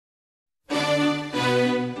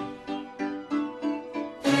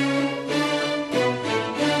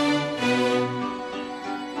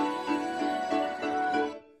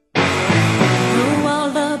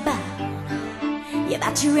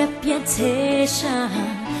about your reputation,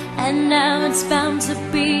 and now it's bound to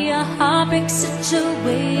be a heartbreak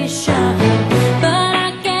situation. But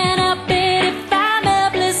I can't help it if I'm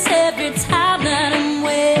helpless every time that I'm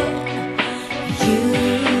with you.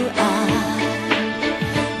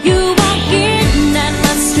 You walk in and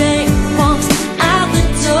my strength walks out the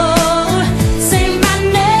door. Say my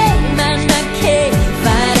name and I can't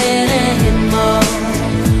fight it anymore.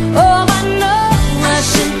 Oh, I know I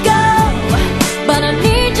should go, but I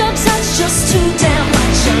need your touch just too damn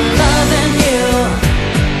much. I'm loving you,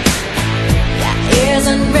 yeah,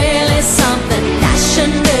 isn't really something I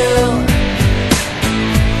should do.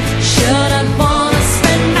 Shouldn't wanna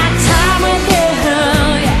spend my time with you,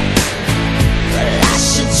 yeah. Well, I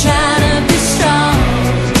should try to be strong,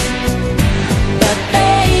 but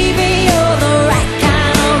baby, you're the right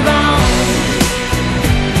kind of wrong.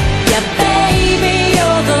 Yeah, baby,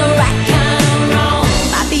 you're the right kind of wrong.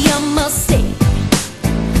 Might be a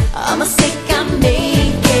mistake I'm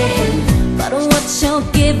making, but what you're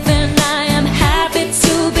giving I am happy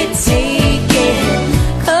to be taking.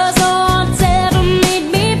 'Cause no one's ever made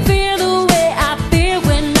me feel the way I feel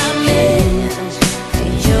when I'm in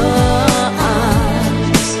your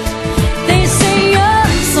arms. They say you're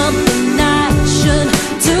something I should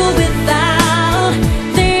do without.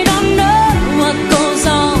 They don't know what goes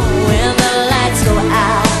on when the lights go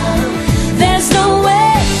out. There's no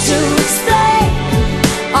way to explain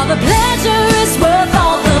all the pleasure is worth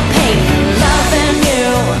all the pain. Loving you,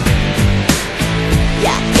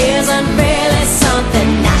 yeah, isn't really something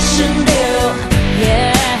I should do.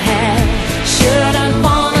 Yeah, shouldn't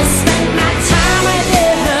wanna spend my time with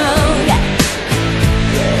you. Yeah,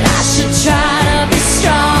 I should try to be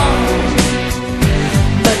strong,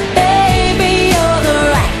 but baby, you're the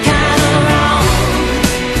right kind of wrong.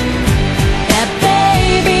 Yeah,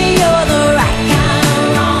 baby, you're the right kind of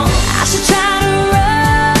wrong. I should try to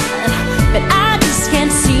run, but I just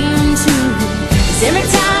can't seem to. 'Cause every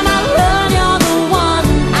time I run, you're the one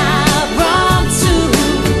I run to.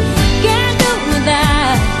 Can't do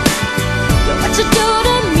that, you're what you do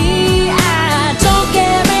to me. I don't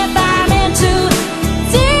care if I'm in too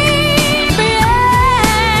deep, yeah.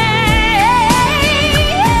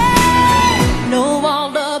 Know all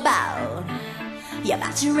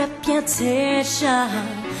about your reputation,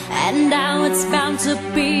 and now it's bound to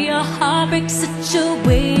be a heartbreak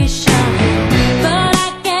situation.